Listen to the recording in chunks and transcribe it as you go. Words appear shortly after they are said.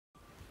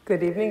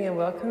Good evening and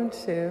welcome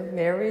to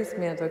Mary's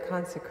Mantle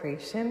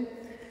Consecration.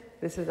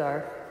 This is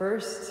our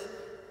first,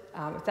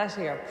 it's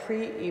actually our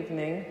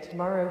pre-evening.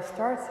 Tomorrow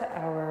starts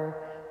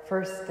our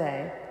first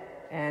day,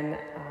 and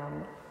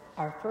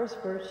our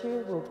first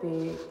virtue will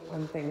be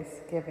on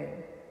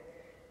Thanksgiving.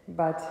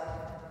 But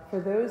for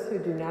those who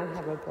do not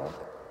have a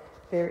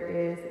book, there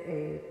is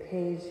a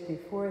page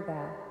before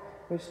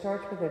that which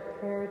starts with a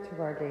prayer to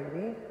Our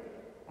Lady,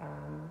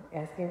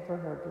 asking for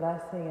her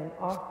blessing and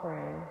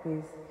offering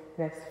these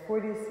next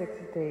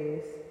 46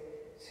 days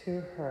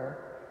to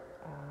her,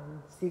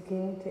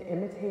 seeking to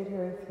imitate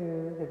her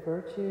through the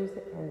virtues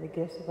and the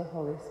gifts of the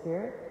Holy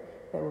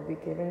Spirit that will be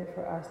given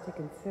for us to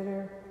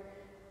consider,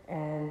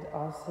 and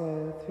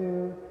also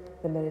through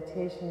the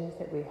meditations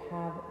that we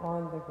have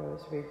on the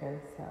Rosary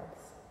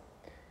themselves.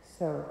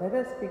 So let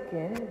us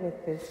begin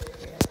with this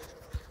prayer.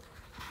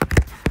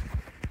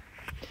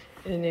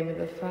 In the name of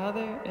the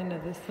Father, and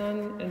of the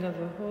Son, and of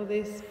the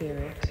Holy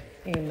Spirit.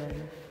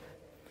 Amen.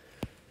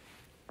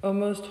 O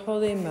most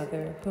Holy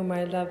Mother, whom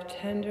I love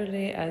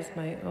tenderly as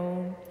my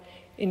own,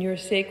 in your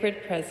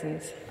sacred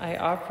presence I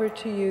offer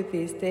to you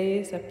these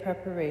days of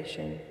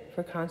preparation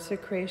for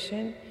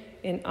consecration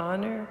in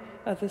honor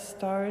of the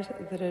stars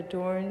that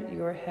adorn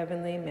your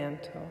heavenly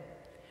mantle.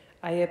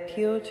 I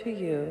appeal to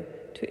you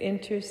to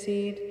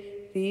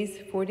intercede these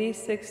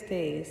 46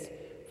 days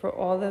for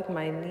all of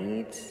my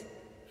needs,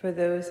 for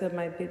those of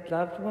my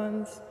beloved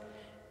ones,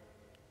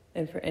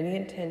 and for any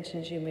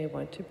intentions you may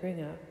want to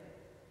bring up.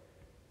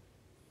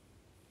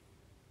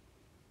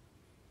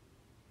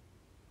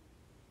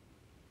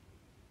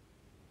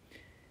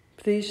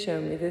 Please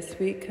show me the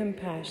sweet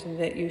compassion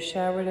that you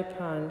showered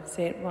upon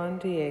Saint Juan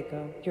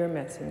Diego, your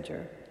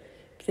messenger.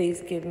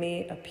 Please give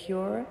me a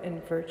pure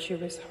and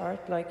virtuous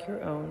heart like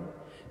your own,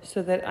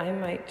 so that I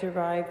might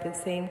derive the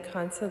same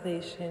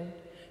consolation,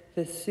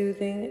 the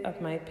soothing of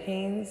my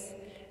pains,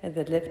 and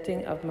the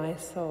lifting of my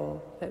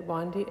soul that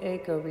Juan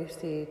Diego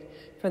received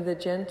from the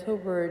gentle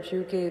words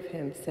you gave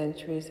him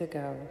centuries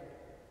ago.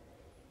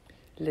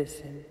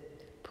 Listen,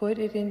 put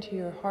it into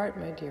your heart,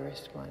 my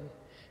dearest one,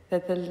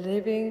 that the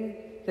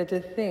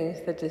things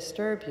that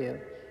disturb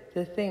you,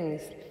 the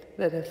things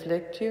that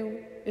afflict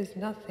you, is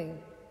nothing.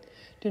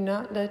 Do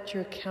not let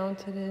your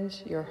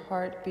countenance, your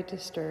heart be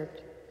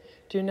disturbed.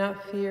 Do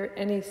not fear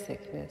any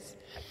sickness,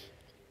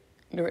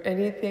 nor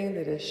anything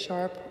that is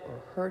sharp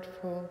or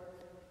hurtful.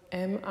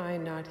 Am I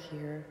not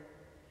here,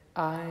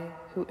 I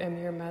who am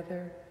your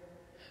mother?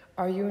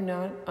 Are you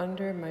not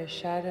under my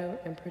shadow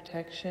and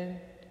protection?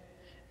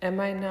 Am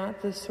I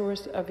not the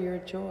source of your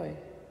joy?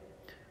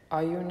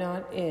 Are you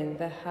not in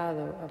the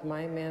hollow of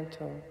my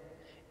mantle,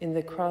 in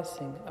the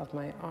crossing of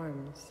my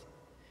arms?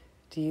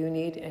 Do you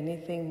need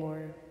anything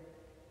more?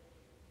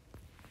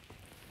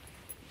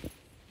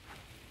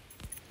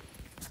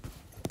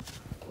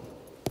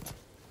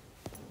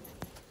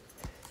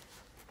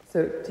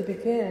 So to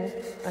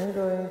begin, I'm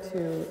going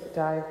to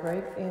dive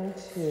right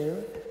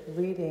into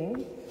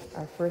reading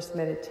our first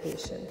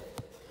meditation.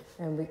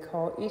 And we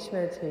call each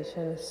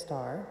meditation a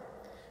star.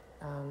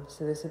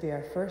 So this will be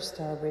our first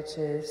star, which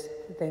is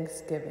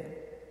Thanksgiving.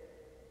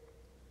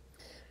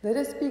 Let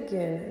us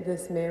begin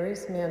this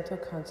Mary's Mantle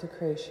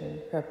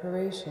consecration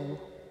preparation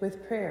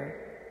with prayer.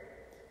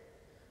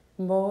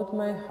 Mold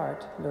my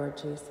heart, Lord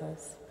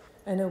Jesus,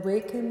 and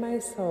awaken my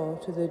soul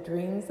to the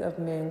dreams of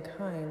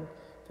mankind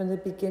from the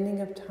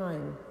beginning of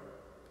time.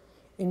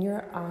 In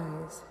your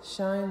eyes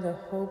shine the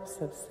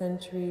hopes of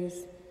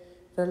centuries,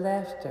 the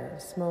laughter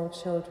of small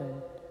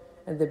children,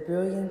 and the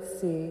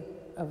brilliancy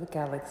of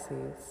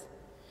galaxies.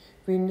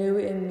 Renew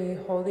in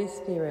me, Holy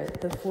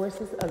Spirit, the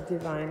forces of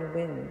divine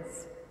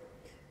winds.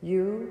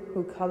 You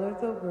who color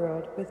the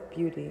world with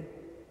beauty,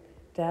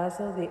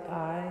 dazzle the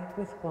eye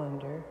with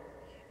wonder,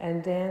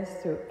 and dance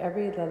through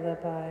every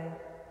lullaby,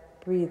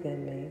 breathe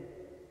in me.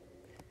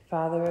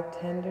 Father of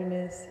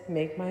tenderness,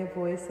 make my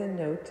voice a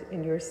note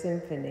in your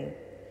symphony,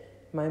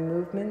 my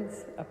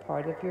movements a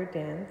part of your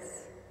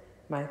dance,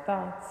 my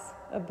thoughts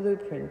a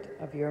blueprint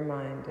of your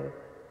mind.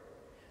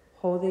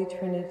 Holy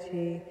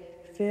Trinity,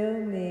 fill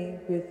me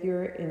with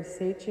your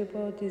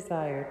insatiable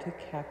desire to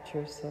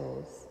capture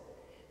souls.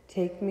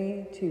 Take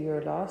me to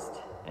your lost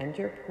and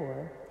your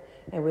poor,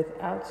 and with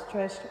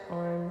outstretched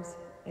arms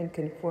and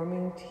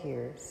conforming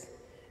tears,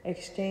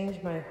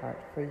 exchange my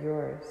heart for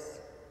yours.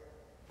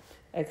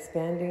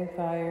 Expanding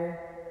fire,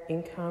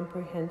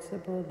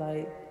 incomprehensible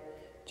light,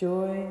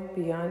 joy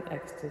beyond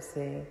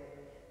ecstasy,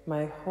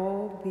 my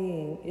whole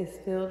being is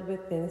filled with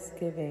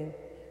thanksgiving,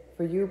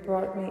 for you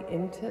brought me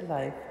into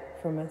life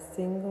from a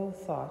single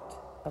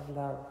thought of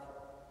love.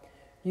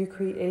 You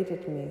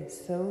created me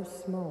so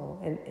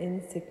small and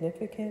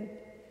insignificant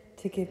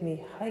to give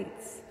me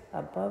heights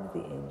above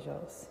the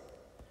angels.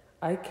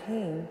 I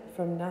came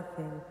from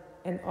nothing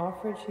and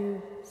offered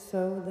you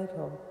so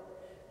little,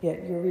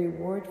 yet your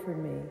reward for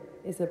me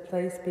is a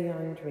place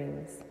beyond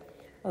dreams,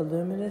 a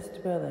luminous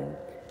dwelling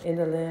in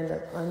a land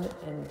of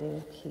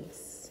unending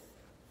peace.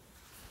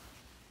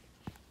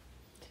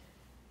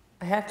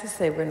 I have to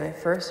say, when I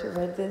first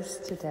read this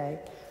today,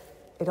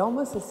 it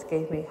almost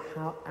escaped me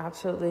how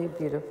absolutely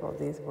beautiful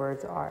these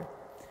words are.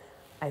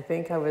 I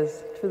think I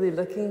was truly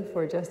looking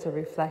for just a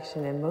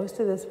reflection, and most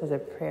of this was a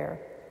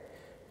prayer.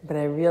 But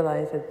I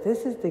realized that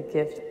this is the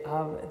gift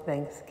of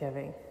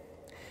Thanksgiving.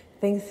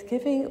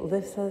 Thanksgiving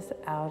lifts us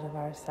out of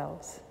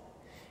ourselves.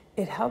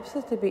 It helps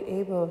us to be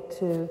able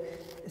to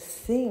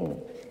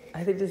sing.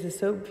 I think this is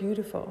so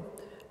beautiful.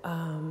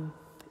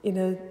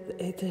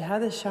 To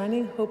have the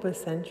shining hope of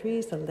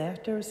centuries, the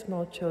laughter of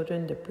small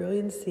children, the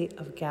brilliancy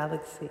of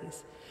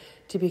galaxies,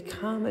 to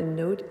become a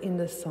note in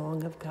the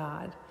song of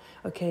God,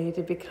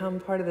 to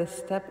become part of the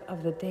step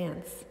of the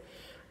dance.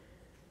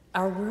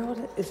 Our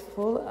world is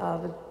full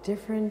of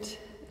different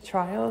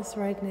trials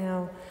right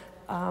now,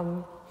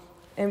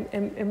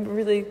 and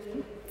really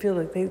feel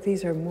like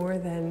these are more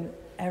than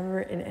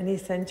ever in any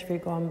century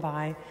gone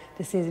by.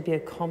 There seems to be a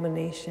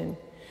culmination.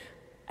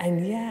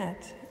 And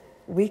yet,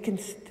 we can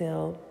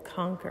still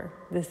conquer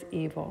this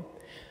evil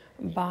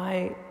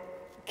by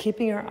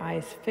keeping our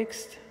eyes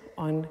fixed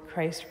on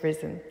Christ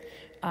risen,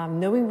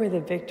 knowing where the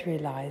victory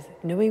lies,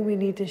 knowing we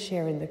need to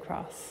share in the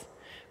cross,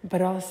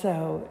 but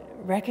also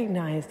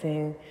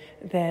recognizing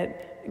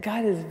that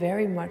God is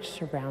very much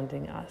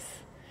surrounding us.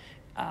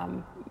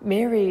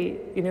 Mary,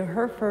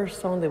 her first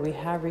song that we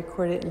have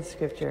recorded in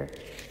Scripture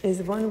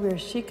is one where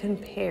she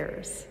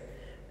compares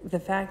the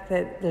fact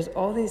that there's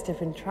all these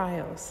different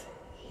trials.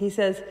 She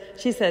says,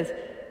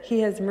 He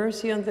has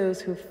mercy on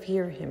those who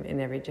fear him in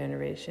every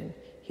generation.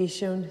 He's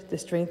shown the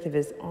strength of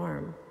his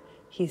arm.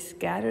 He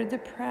scattered the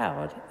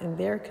proud in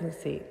their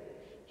conceit.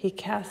 He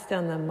cast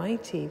down the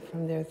mighty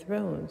from their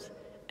thrones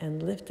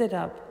and lifted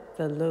up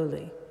the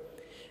lowly.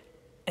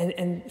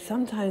 And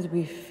sometimes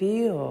we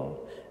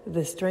feel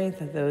the strength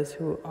of those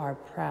who are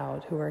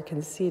proud, who are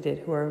conceited,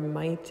 who are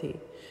mighty,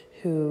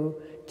 who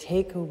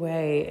take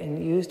away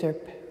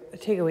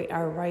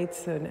our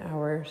rights and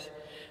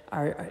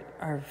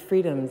our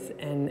freedoms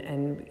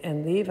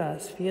and leave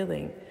us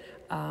feeling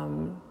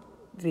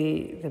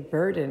the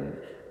burden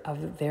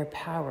of their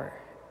power.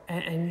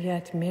 And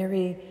yet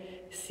Mary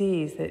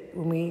sees that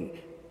when we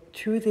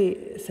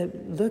truly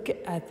look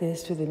at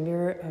this through the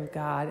mirror of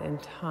God and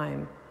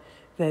time,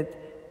 that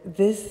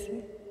this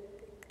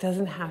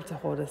doesn't have to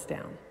hold us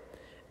down.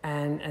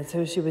 And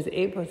so she was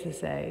able to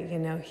say,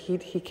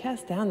 he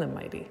casts down the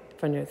mighty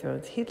from their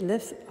thrones. He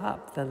lifts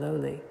up the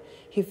lowly.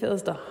 He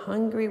fills the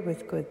hungry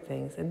with good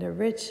things, and the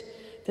rich,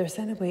 they're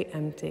sent away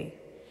empty.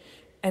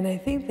 And I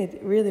think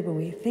that really when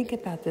we think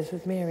about this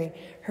with Mary,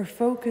 her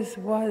focus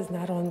was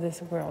not on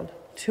this world.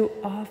 Too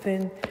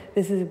often,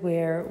 this is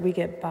where we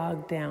get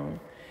bogged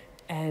down,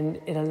 and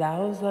it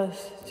allows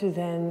us to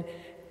then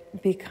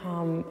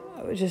become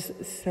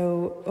just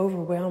so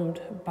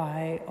overwhelmed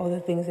by all the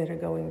things that are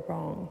going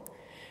wrong.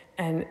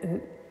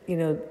 And,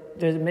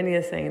 there's many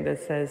a saying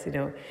that says,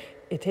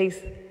 it takes,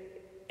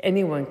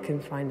 anyone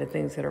can find the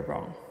things that are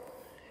wrong,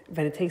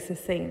 but it takes a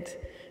saint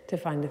to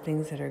find the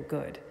things that are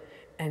good.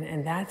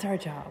 And that's our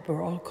job.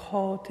 We're all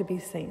called to be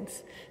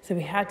saints. So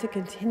we have to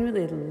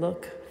continually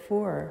look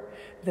for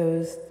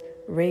those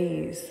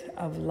rays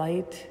of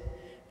light,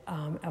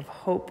 of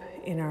hope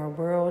in our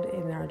world,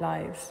 in our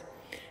lives.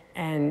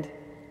 And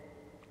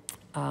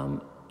I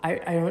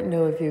don't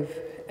know if you've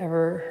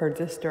ever heard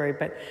this story,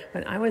 but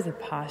when I was a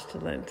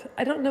postulant,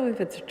 I don't know if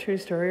it's a true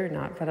story or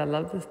not, but I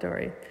love the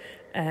story.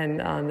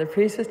 And the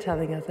priest was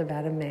telling us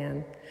about a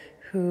man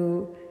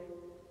who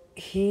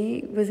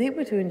he was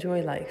able to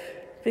enjoy life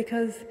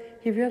because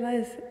he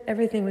realized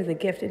everything was a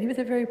gift, and he was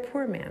a very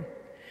poor man.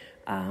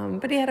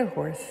 But he had a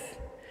horse,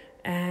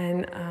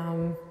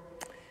 and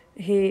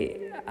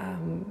he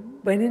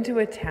went into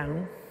a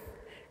town,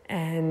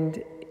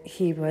 and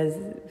he was,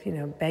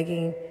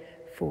 begging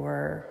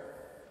for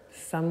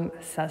some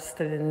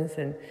sustenance,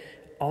 and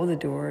all the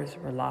doors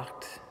were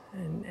locked,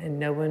 and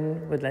no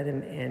one would let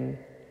him in.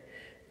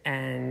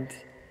 And,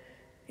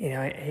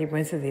 he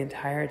went through the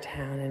entire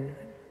town,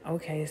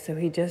 and so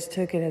he just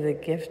took it as a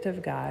gift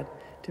of God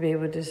to be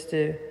able just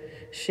to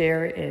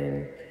share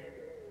in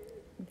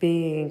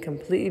being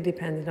completely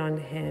dependent on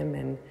him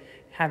and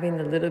having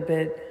a little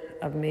bit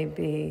of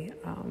maybe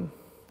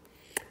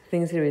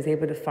things that he was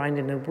able to find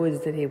in the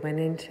woods that he went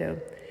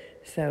into.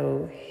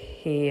 So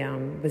he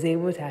was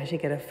able to actually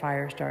get a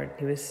fire started.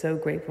 He was so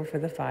grateful for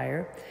the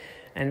fire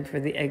and for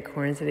the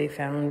acorns that he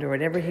found or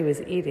whatever he was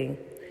eating.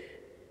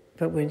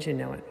 But wouldn't you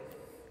know it,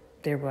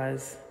 there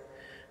was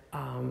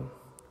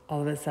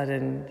all of a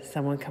sudden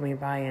someone coming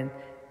by, and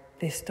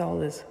they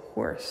stole his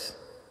horse.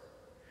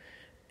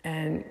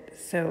 And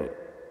so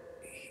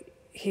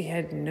he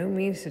had no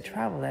means to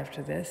travel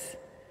after this,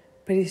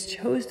 but he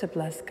chose to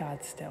bless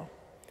God still.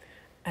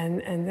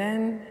 And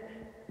then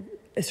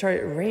it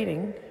started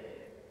raining,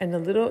 and the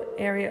little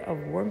area of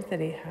warmth that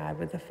he had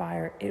with the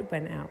fire, it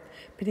went out.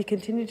 But he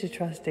continued to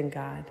trust in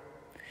God.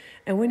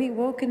 And when he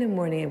woke in the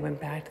morning and went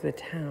back to the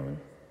town,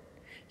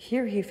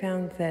 here he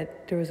found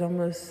that there was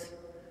almost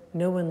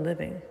no one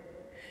living,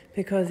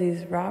 because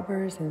these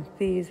robbers and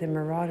thieves and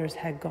marauders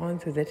had gone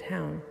through the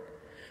town.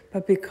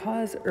 But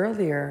because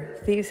earlier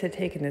thieves had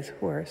taken his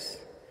horse,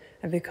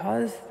 and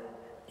because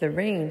the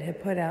rain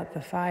had put out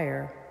the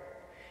fire,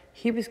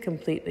 he was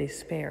completely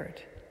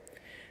spared.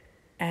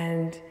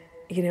 And,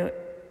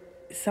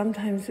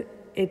 sometimes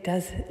it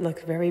does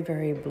look very,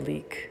 very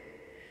bleak.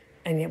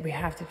 And yet we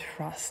have to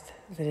trust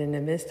that in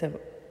the midst of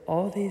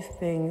all these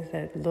things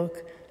that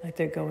look like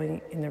they're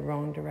going in the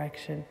wrong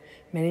direction,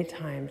 many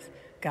times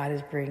God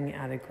is bringing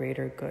out a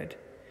greater good.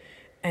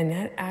 And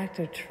that act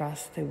of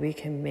trust that we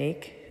can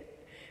make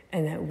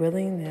and that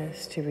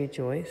willingness to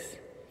rejoice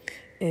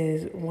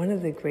is one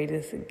of the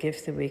greatest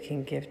gifts that we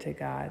can give to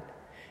God.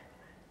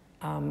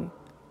 When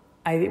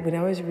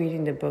I was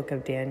reading the book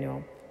of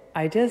Daniel,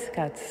 I just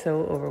got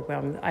so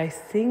overwhelmed. I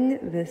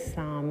sing this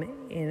psalm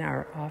in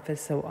our office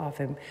so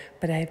often,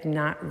 but I have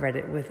not read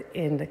it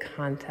within the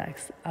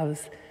context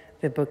of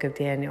the book of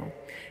Daniel.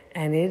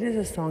 And it is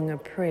a song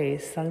of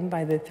praise sung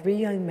by the 3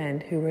 young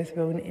men who were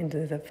thrown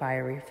into the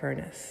fiery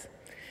furnace.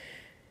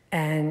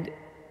 And,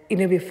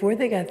 before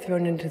they got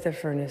thrown into the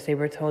furnace, they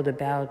were told to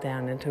bow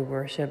down and to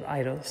worship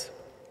idols.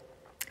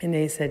 And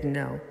they said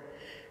no.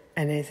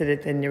 And they said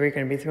that then they were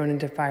going to be thrown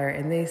into fire.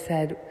 And they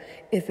said,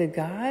 if the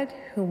God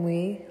whom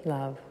we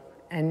love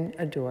and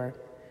adore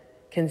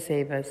can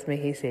save us, may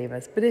he save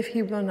us. But if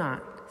he will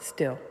not,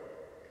 still,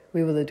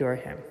 we will adore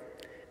him.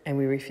 And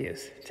we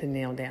refuse to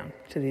kneel down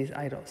to these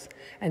idols.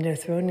 And they're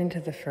thrown into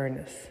the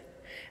furnace.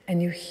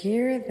 And you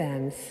hear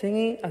them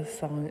singing a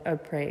song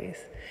of praise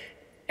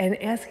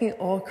and asking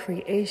all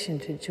creation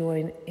to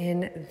join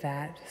in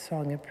that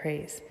song of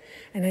praise.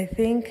 And I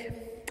think,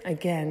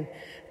 again,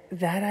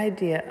 that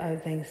idea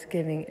of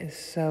Thanksgiving is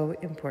so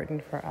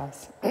important for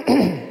us.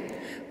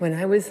 When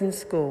I was in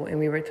school and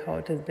we were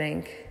told to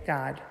thank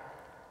God,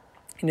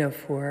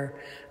 for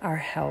our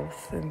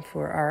health and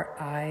for our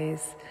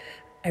eyes,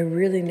 I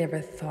really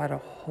never thought a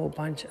whole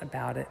bunch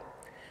about it.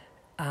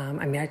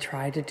 I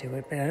tried to do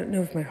it, but I don't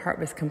know if my heart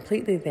was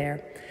completely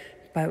there.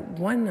 But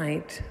one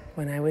night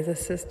when I was a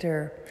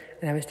sister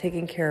and I was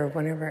taking care of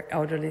one of our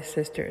elderly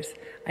sisters,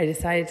 I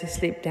decided to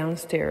sleep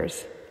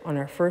downstairs on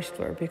our first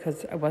floor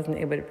because I wasn't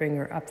able to bring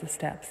her up the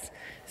steps.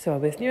 So I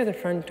was near the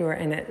front door,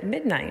 and at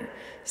midnight,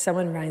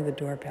 someone rang the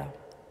doorbell.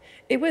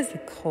 It was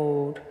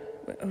cold.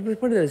 It was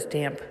one of those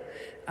damp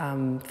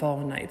fall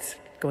nights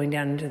going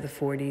down into the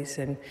 40s,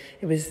 and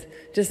it was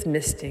just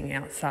misting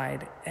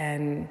outside.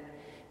 And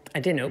I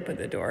didn't open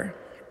the door.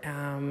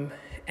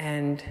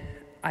 And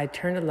I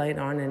turned the light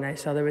on, and I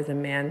saw there was a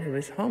man who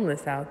was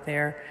homeless out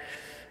there,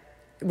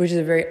 which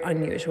is very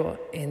unusual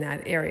in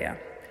that area.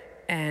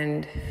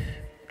 And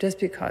just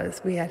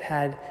because we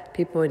had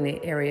people in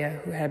the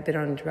area who had been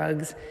on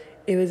drugs,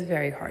 it was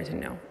very hard to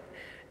know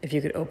if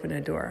you could open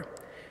a door.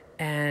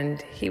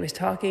 And he was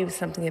talking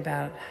something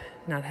about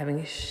not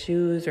having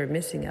shoes or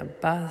missing a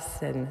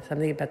bus and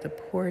something about the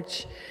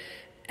porch.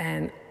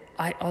 And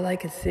all I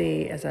could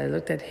see as I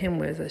looked at him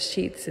was the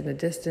sheets in the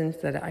distance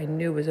that I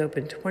knew was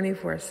open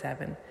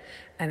 24/7.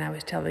 And I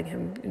was telling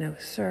him,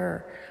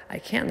 sir, I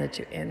can't let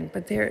you in,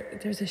 but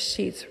there's a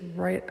sheets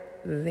right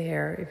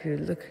there if you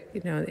look,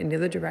 in the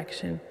other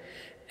direction,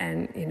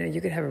 and,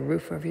 you could have a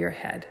roof over your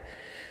head.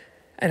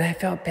 And I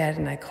felt bad,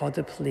 and I called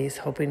the police,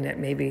 hoping that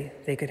maybe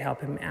they could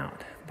help him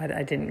out, but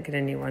I didn't get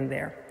anyone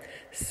there.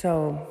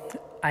 So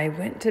I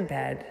went to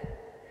bed,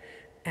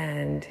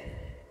 and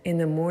in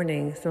the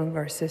morning, some of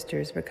our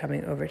sisters were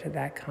coming over to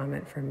that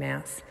convent for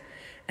Mass,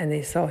 and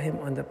they saw him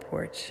on the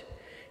porch.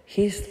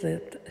 He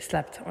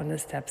slept on the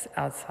steps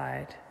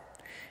outside,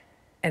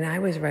 and I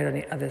was right on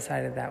the other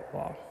side of that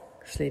wall,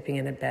 sleeping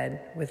in a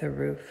bed with a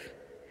roof,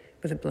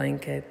 with a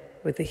blanket,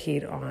 with the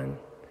heat on.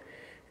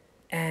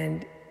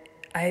 And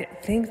I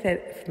think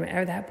that from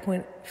that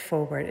point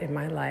forward in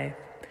my life,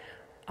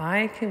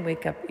 I can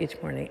wake up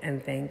each morning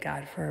and thank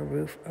God for a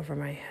roof over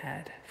my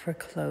head, for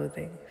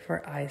clothing,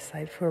 for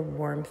eyesight, for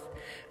warmth,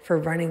 for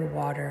running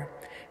water,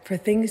 for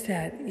things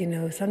that,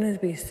 sometimes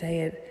we say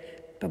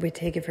it, but we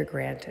take it for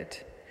granted.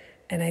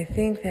 And I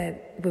think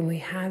that when we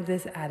have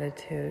this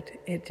attitude,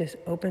 it just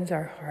opens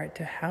our heart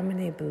to how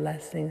many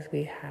blessings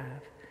we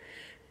have.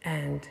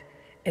 And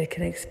it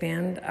can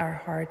expand our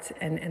hearts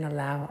and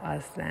allow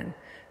us then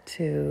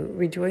to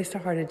rejoice the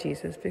heart of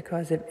Jesus,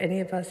 because if any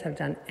of us have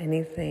done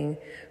anything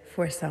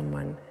for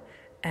someone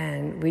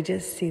and we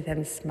just see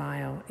them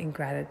smile in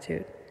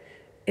gratitude,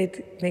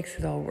 it makes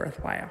it all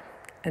worthwhile.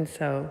 And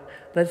so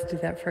let's do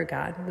that for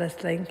God. Let's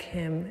thank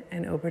him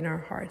and open our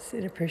hearts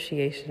in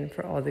appreciation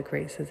for all the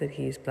graces that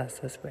he's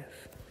blessed us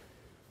with.